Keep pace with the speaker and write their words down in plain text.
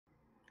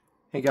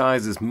Hey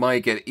guys, it's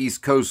Mike at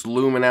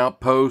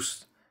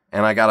EastCoastLumenOutpost,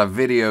 and I got a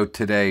video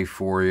today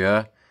for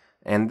you,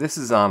 and this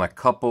is on a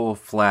couple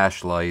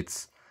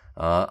flashlights.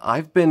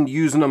 I've been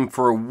using them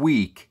for a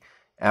week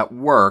at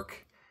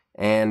work,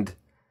 and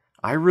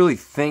I really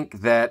think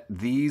that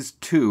these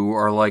two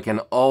are like an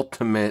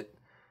ultimate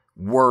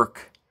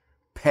work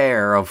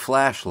pair of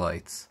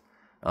flashlights.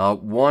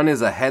 One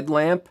is a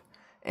headlamp,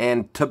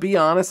 and to be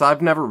honest,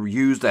 I've never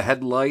used a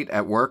headlight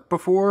at work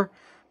before,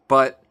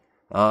 but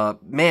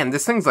man,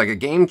 this thing's like a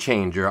game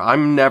changer.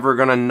 I'm never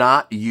gonna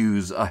not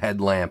use a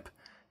headlamp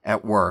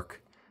at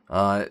work.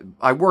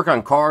 I work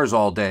on cars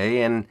all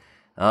day, and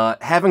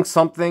having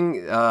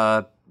something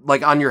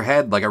like on your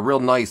head, like a real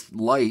nice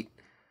light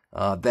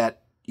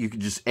that you could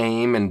just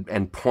aim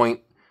and point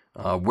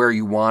where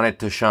you want it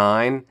to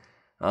shine,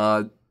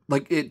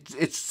 like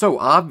it's so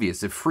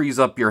obvious. It frees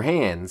up your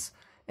hands,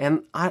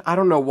 and I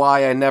don't know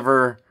why I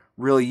never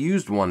really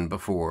used one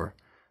before,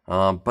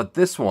 but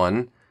this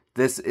one.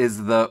 This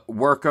is the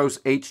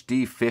Wurkkos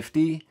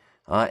HD50,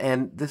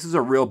 and this is a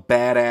real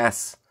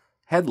badass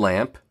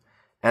headlamp.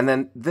 And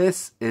then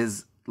this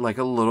is like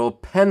a little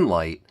pen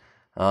light.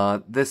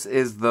 This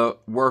is the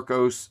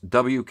Wurkkos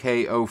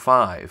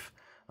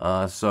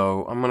WK05.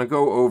 So I'm going to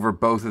go over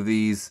both of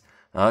these.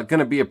 Going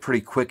to be a pretty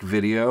quick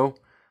video.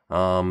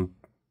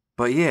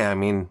 But yeah, I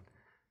mean,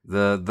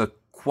 the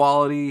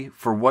quality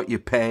for what you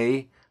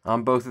pay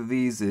on both of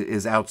these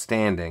is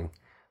outstanding.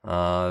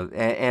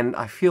 And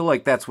I feel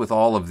like that's with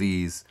all of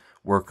these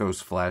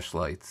Wurkkos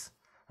flashlights.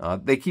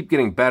 They keep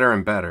getting better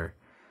and better.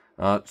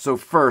 So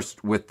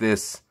first with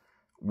this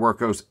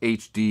Wurkkos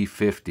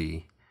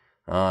HD50.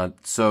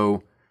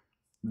 So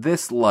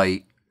this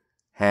light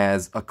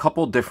has a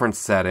couple different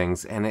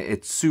settings, and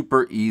it's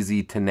super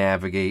easy to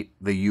navigate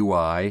the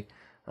UI.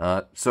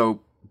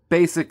 So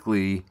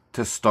basically,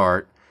 to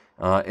start,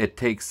 it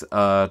takes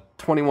a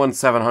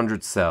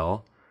 21700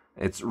 cell.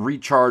 It's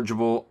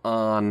rechargeable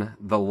on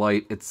the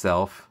light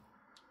itself.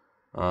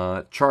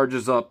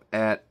 Charges up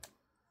at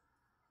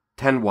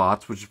 10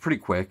 watts, which is pretty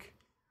quick.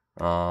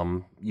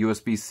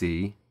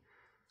 USB-C.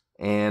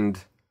 And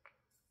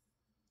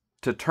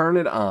to turn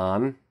it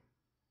on,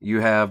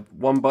 you have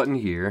one button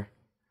here,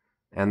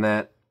 and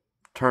that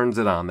turns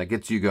it on. That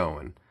gets you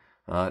going.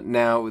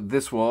 Now,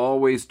 this will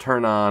always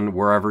turn on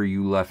wherever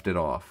you left it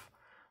off.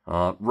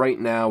 Right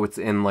now, it's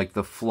in like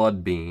the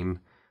flood beam.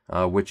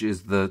 Which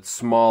is the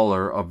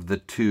smaller of the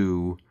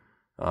two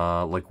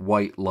like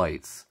white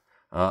lights.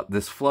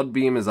 This flood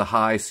beam is a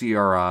high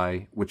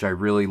CRI, which I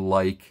really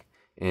like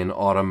in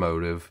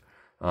automotive.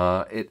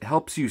 It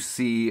helps you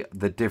see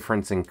the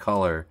difference in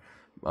color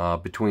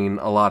between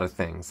a lot of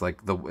things, like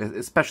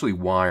especially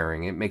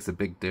wiring. It makes a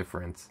big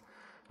difference.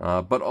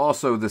 But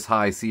also this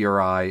high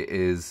CRI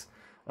is,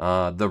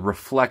 the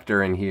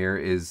reflector in here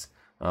is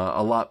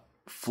a lot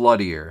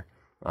floodier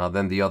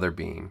than the other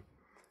beam.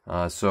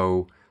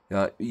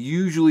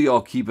 Usually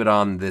I'll keep it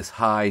on this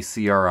high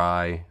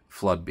CRI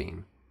flood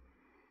beam.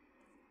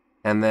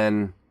 And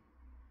then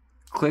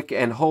click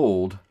and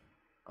hold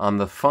on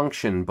the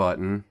function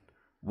button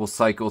will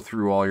cycle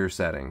through all your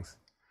settings.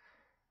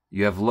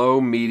 You have low,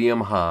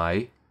 medium,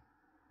 high,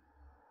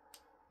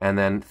 and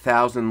then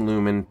 1000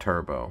 lumen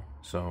turbo.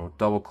 So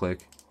double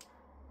click.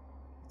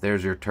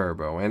 There's your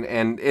turbo.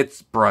 And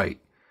it's bright.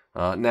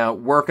 Now,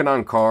 working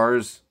on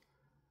cars,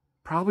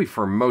 probably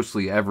for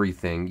mostly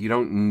everything, you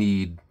don't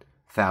need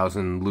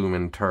 1000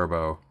 lumen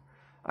turbo.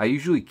 I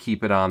usually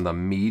keep it on the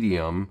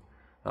medium,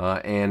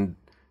 and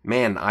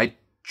man, I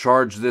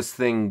charged this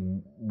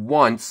thing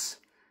once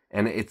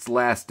and it's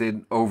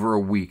lasted over a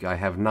week. I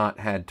have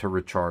not had to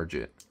recharge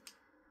it.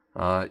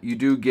 You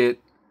do get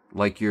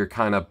like your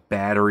kind of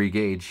battery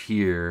gauge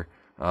here.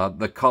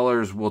 The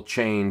colors will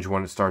change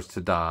when it starts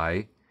to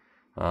die.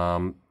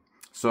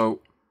 So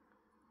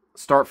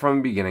start from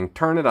the beginning,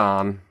 turn it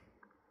on,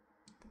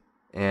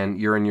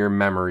 and you're in your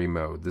memory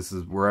mode. This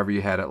is wherever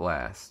you had it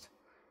last.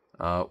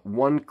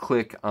 One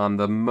click on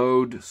the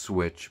mode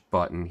switch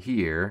button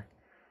here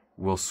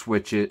will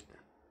switch it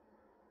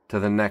to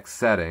the next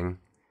setting.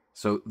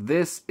 So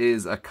this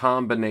is a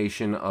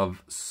combination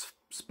of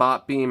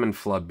spot beam and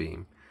flood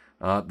beam.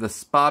 The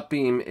spot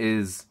beam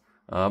is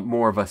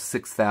more of a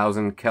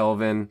 6000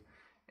 Kelvin,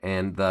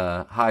 and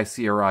the high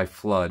CRI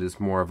flood is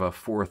more of a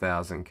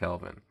 4000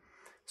 Kelvin.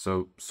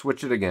 So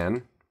switch it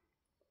again,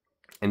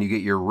 and you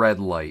get your red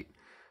light.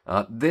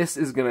 This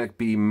is going to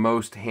be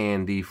most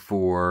handy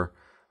for,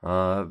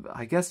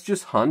 I guess,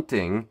 just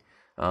hunting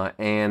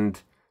and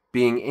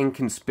being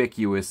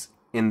inconspicuous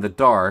in the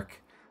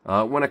dark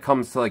when it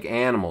comes to like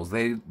animals.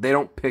 They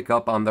don't pick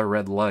up on the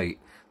red light.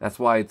 That's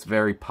why it's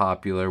very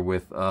popular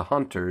with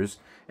hunters.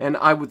 And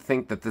I would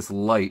think that this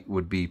light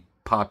would be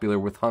popular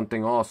with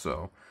hunting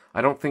also.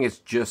 I don't think it's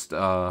just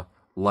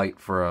light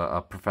for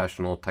a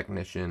professional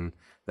technician,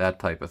 that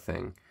type of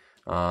thing.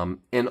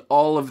 In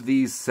all of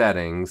these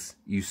settings,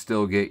 you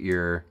still get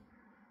your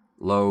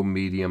low,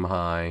 medium,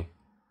 high,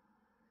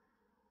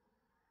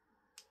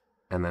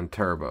 and then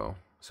turbo.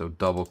 So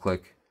double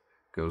click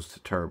goes to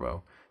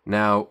turbo.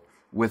 Now,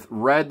 with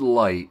red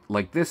light,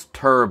 like this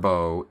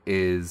turbo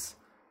is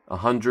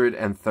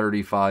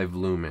 135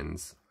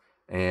 lumens.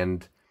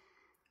 And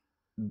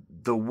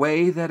the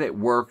way that it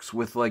works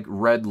with like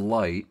red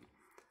light,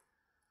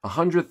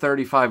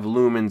 135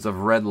 lumens of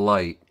red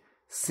light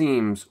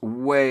seems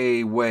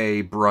way,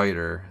 way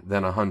brighter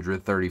than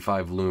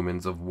 135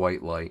 lumens of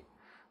white light.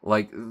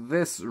 Like,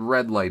 this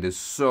red light is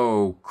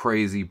so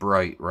crazy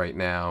bright right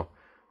now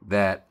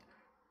that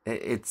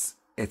it's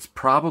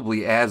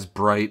probably as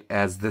bright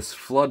as this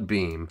flood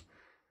beam.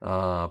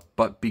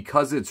 But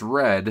because it's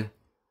red,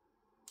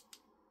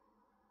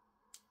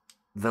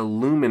 the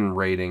lumen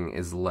rating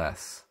is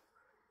less.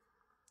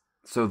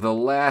 So the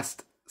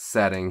last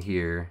setting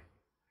here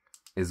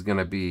is going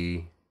to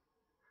be,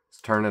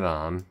 let's turn it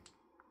on,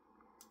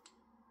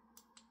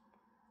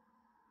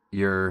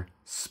 your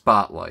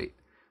spotlight.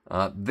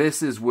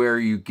 This is where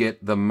you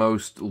get the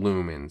most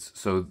lumens.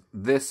 So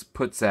this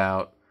puts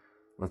out,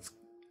 let's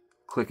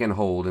click and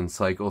hold and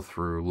cycle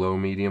through low,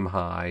 medium,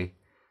 high,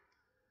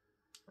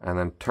 and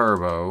then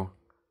turbo.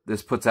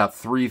 This puts out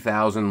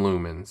 3,000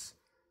 lumens.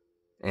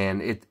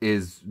 And it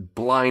is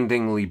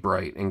blindingly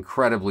bright,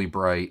 incredibly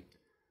bright.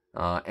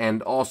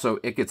 And also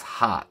it gets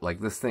hot.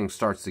 Like, this thing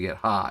starts to get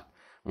hot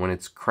when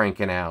it's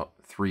cranking out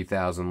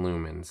 3,000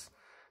 lumens.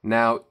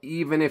 Now,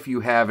 even if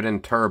you have it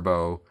in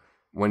turbo,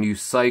 when you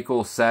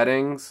cycle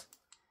settings,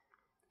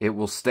 it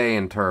will stay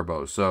in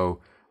turbo.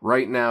 So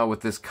right now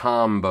with this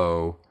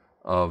combo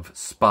of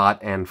spot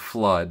and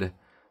flood,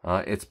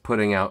 it's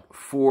putting out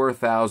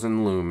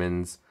 4,000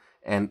 lumens,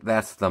 and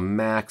that's the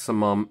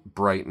maximum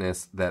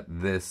brightness that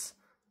this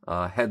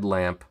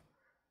headlamp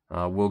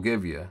will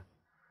give you.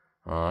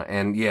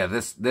 And yeah,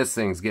 this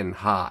thing's getting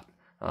hot,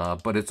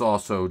 but it's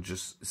also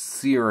just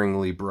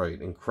searingly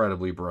bright,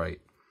 incredibly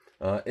bright.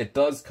 It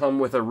does come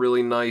with a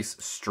really nice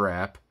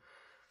strap.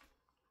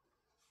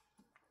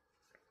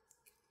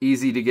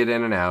 Easy to get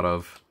in and out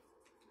of.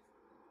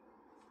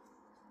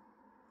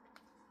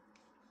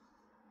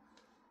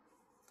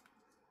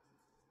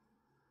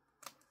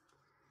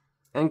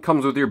 And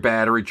comes with your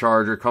battery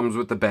charger, comes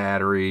with the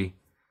battery,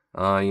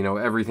 you know,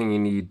 everything you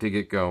need to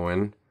get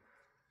going.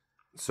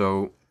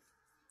 So,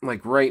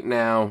 like, right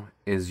now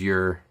is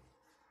your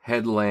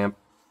headlamp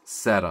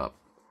setup.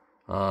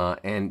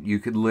 And you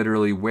could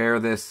literally wear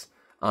this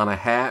on a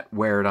hat,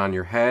 wear it on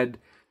your head,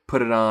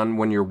 put it on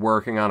when you're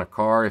working on a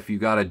car. If you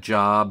got a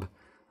job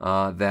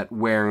that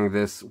wearing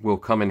this will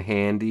come in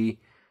handy.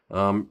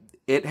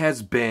 It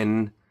has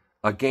been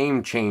a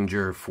game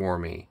changer for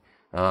me.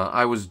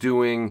 I was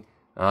doing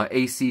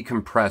AC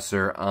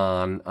compressor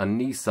on a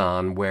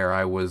Nissan where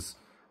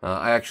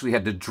I actually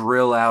had to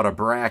drill out a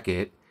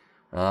bracket,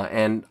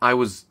 and I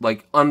was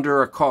like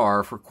under a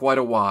car for quite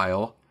a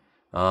while,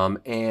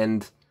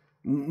 and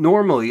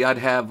normally I'd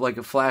have like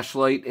a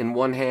flashlight in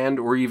one hand,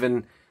 or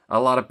even a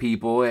lot of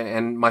people,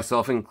 and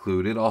myself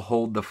included, I'll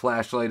hold the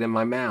flashlight in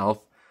my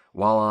mouth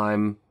while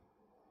I'm,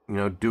 you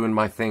know, doing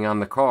my thing on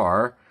the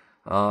car.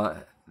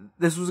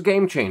 This was a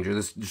game changer.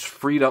 This just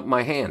freed up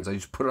my hands. I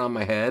just put it on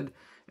my head,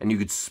 and you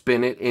could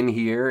spin it in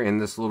here in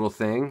this little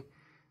thing.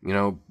 You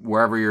know,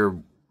 wherever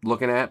you're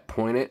looking at,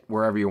 point it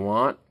wherever you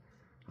want.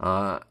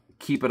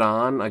 Keep it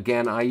on.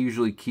 Again, I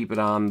usually keep it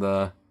on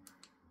the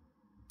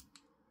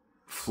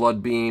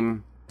flood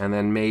beam, and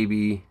then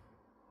maybe,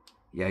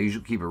 yeah, I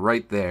usually keep it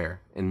right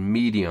there in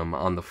medium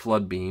on the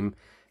flood beam.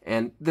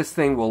 And this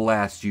thing will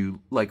last you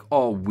like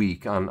all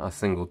week on a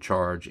single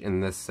charge in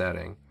this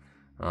setting.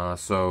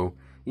 So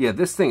yeah,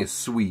 this thing is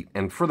sweet.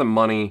 And for the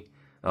money,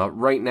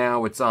 right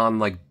now it's on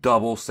like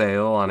double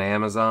sale on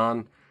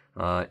Amazon.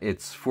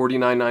 It's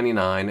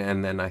 $49.99,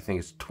 and then I think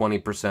it's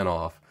 20%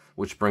 off,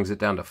 which brings it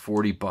down to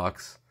 40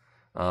 bucks.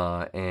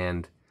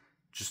 And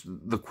just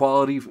the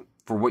quality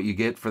for what you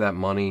get for that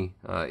money,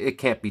 it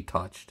can't be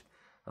touched.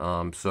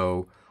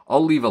 So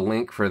I'll leave a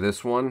link for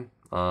this one.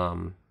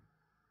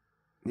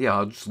 Yeah,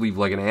 I'll just leave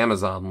like an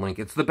Amazon link.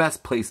 It's the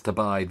best place to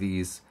buy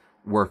these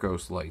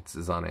Wurkkos lights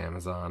is on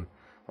Amazon.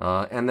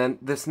 And then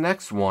this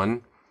next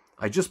one,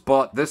 I just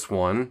bought this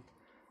one.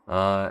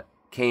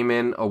 Came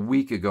in a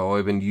week ago.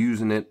 I've been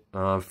using it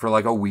for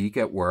like a week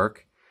at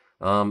work.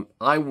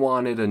 I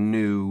wanted a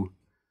new,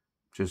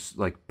 just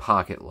like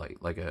pocket light,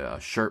 like a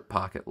shirt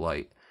pocket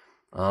light.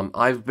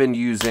 I've been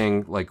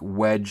using like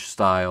wedge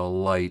style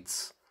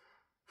lights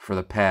for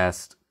the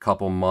past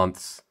couple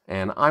months,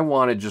 and I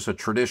wanted just a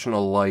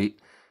traditional light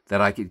that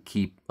I could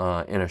keep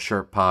in a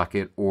shirt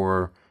pocket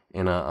or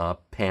in a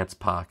pants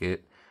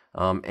pocket.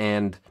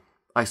 And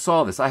I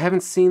saw this. I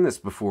haven't seen this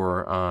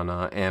before on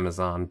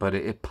Amazon, but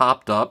it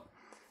popped up,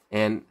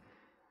 and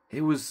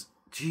it was,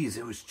 geez,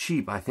 it was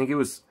cheap. I think it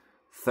was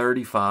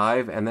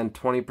 $35 and then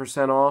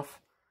 20%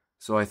 off.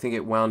 So I think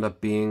it wound up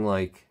being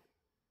like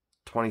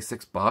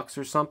 26 bucks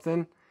or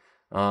something.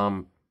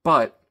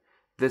 But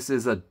this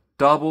is a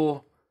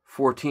double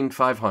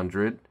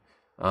 14500,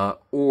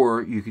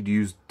 or you could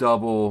use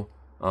double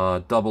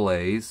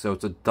A's. So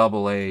it's a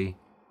AA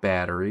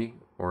battery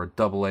or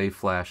a AA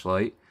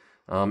flashlight.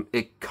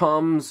 It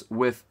comes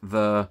with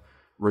the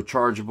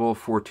rechargeable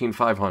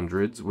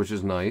 14500s, which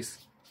is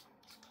nice.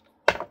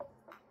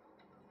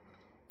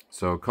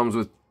 So it comes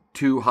with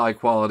 2 high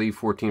quality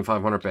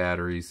 14500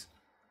 batteries.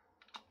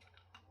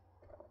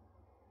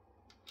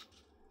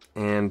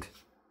 And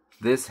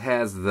this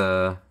has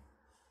the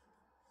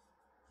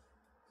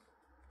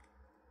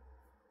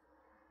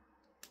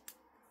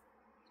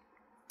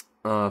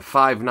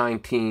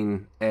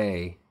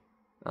 .519A,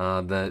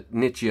 the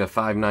Nichia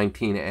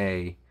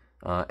 519A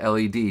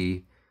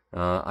LED.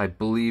 I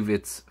believe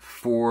it's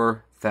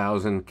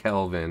 4,000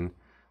 Kelvin.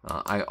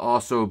 I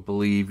also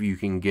believe you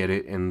can get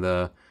it in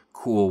the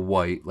cool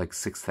white, like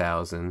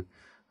 6,000.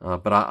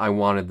 But I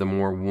wanted the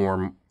more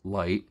warm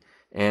light,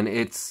 and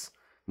it's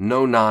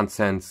no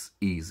nonsense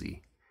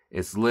easy.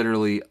 It's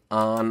literally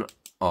on,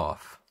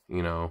 off,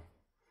 you know,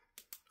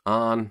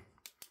 on,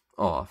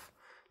 off.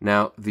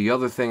 Now, the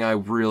other thing I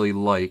really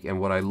like and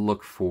what I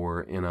look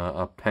for in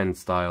a pen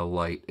style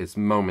light is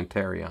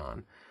momentary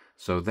on.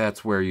 So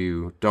that's where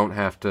you don't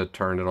have to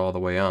turn it all the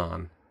way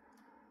on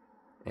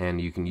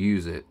and you can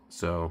use it.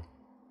 So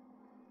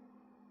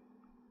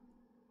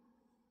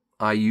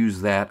I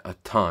use that a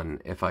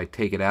ton. If I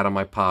take it out of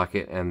my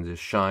pocket and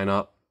just shine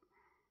up,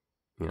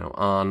 you know,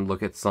 on,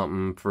 look at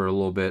something for a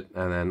little bit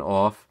and then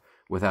off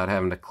without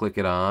having to click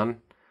it on.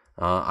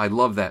 I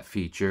love that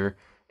feature.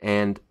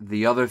 And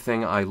the other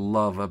thing I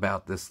love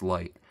about this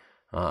light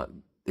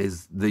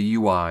is the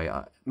UI.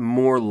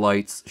 More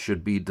lights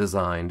should be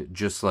designed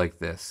just like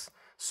this.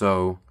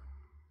 So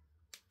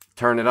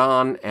turn it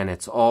on and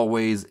it's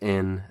always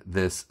in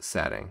this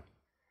setting.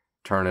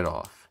 Turn it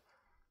off.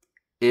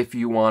 If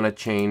you want to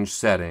change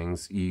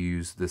settings, you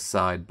use the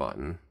side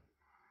button.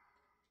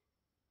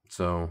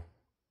 So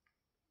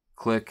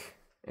click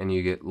and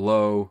you get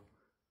low,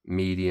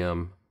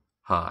 medium,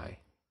 high.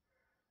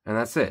 And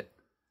that's it,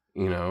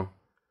 you know.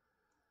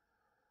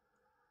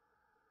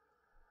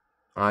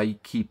 I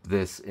keep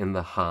this in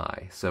the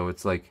high, so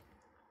it's like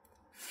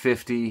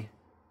 50,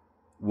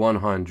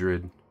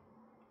 100,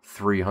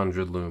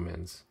 300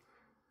 lumens.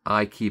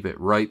 I keep it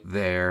right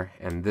there,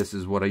 and this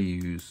is what I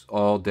use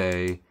all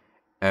day,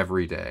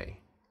 every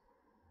day.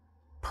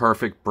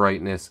 Perfect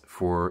brightness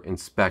for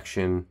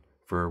inspection,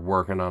 for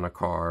working on a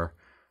car.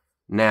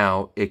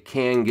 Now, it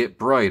can get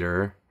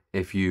brighter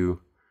if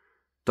you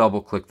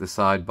double click the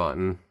side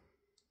button.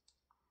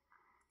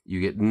 You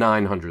get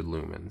 900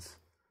 lumens.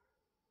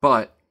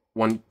 But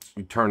once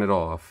you turn it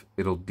off,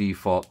 it'll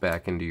default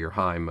back into your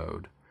high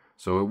mode.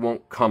 So it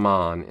won't come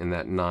on in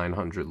that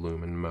 900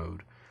 lumen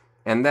mode.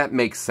 And that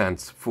makes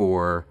sense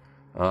for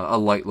a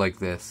light like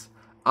this.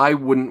 I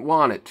wouldn't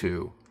want it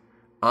to.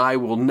 I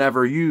will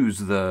never use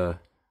the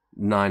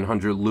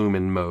 900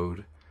 lumen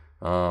mode.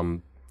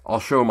 I'll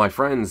show my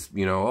friends,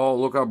 you know, oh,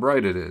 look how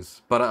bright it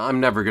is. But I'm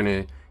never going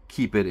to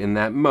keep it in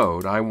that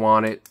mode. I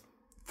want it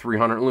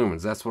 300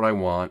 lumens. That's what I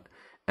want.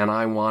 And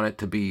I want it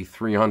to be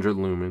 300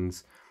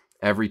 lumens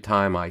every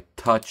time I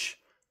touch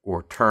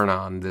or turn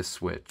on this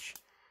switch.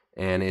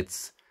 And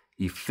it's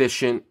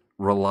efficient,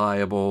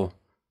 reliable,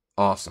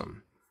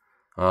 awesome.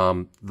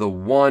 The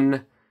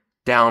one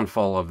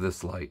downfall of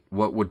this light,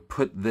 what would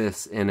put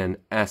this in an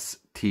S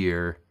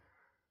tier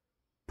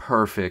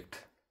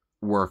perfect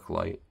work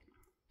light,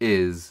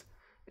 is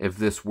if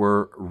this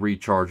were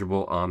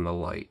rechargeable on the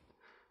light.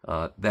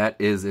 That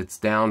is its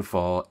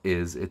downfall,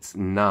 is it's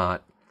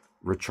not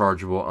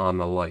rechargeable on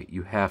the light.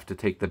 You have to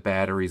take the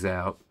batteries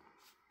out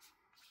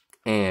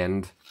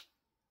and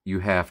you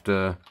have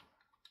to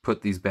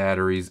put these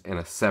batteries in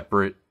a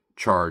separate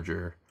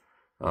charger.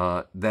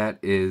 That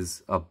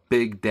is a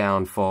big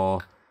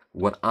downfall.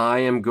 What I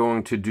am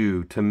going to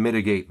do to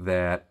mitigate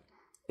that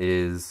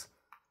is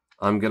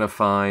I'm going to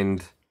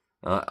find,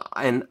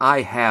 and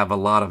I have a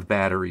lot of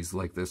batteries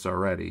like this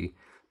already,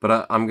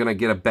 but I'm going to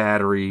get a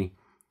battery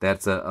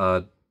that's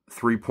a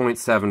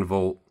 3.7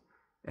 volt,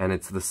 and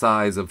it's the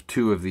size of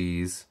 2 of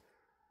these.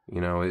 You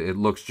know, it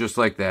looks just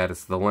like that.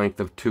 It's the length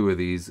of 2 of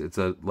these. It's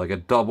like a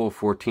double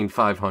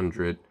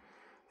 14500,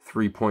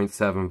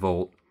 3.7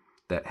 volt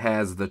that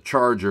has the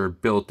charger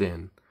built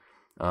in.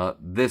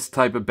 This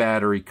type of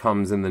battery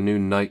comes in the new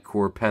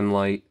Nightcore pen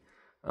light.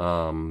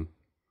 Yeah,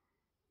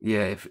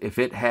 if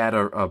it had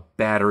a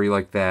battery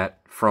like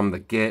that from the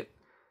get,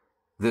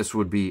 this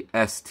would be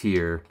S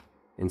tier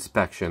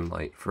inspection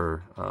light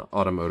for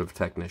automotive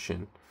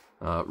technician.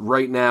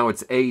 Right now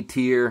it's A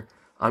tier.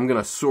 I'm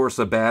going to source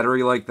a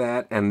battery like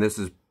that, and this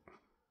is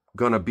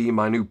going to be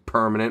my new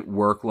permanent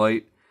work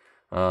light.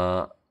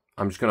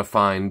 I'm just going to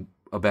find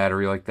a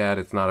battery like that.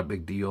 It's not a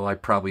big deal. I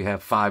probably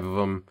have 5 of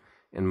them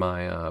in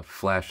my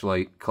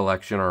flashlight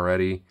collection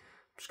already. I'm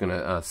just going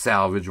to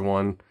salvage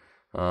one.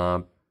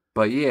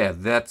 But yeah,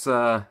 that's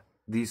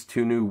these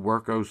 2 new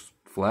Wurkkos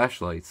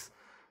flashlights.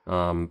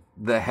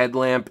 The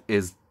headlamp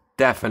is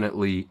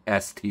definitely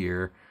S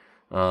tier.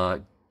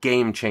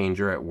 Game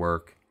changer at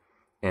work.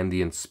 And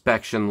the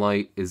inspection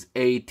light is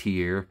A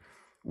tier,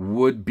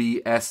 would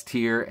be S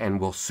tier, and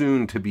will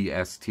soon to be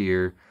S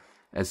tier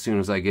as soon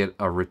as I get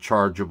a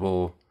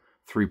rechargeable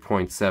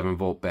 3.7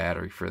 volt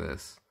battery for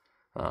this.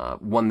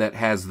 One that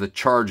has the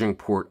charging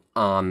port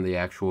on the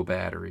actual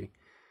battery.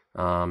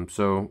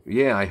 So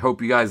yeah, I hope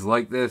you guys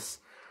like this.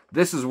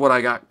 This is what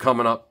I got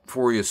coming up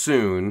for you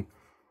soon.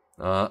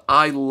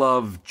 I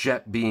love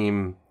jet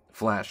beam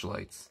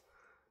flashlights.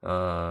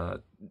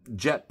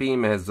 Jet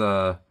beam has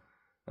done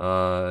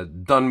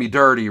me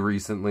dirty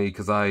recently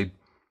because I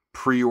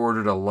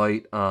pre-ordered a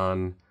light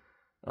on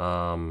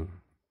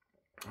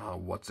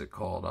what's it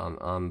called,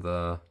 on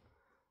the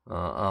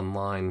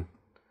online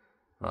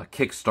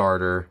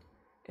Kickstarter,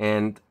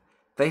 and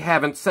they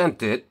haven't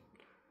sent it,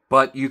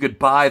 but you could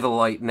buy the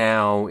light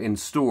now in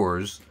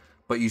stores,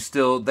 but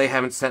they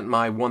haven't sent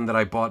my one that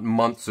I bought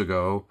months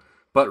ago.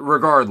 But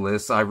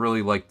regardless, I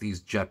really like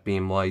these jet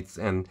beam lights,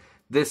 and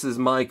this is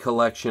my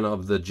collection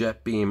of the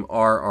jet beam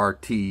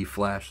RRT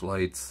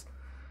flashlights,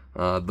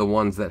 the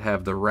ones that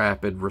have the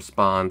rapid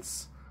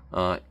response,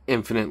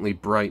 infinitely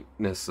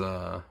brightness,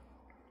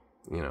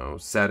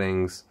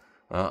 settings.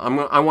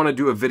 I want to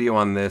do a video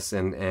on this,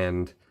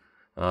 and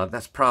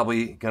that's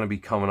probably going to be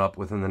coming up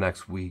within the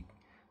next week.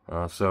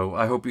 So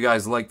I hope you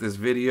guys like this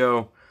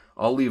video.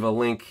 I'll leave a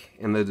link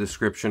in the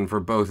description for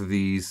both of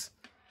these,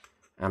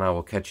 and I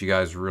will catch you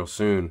guys real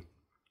soon.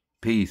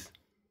 Peace.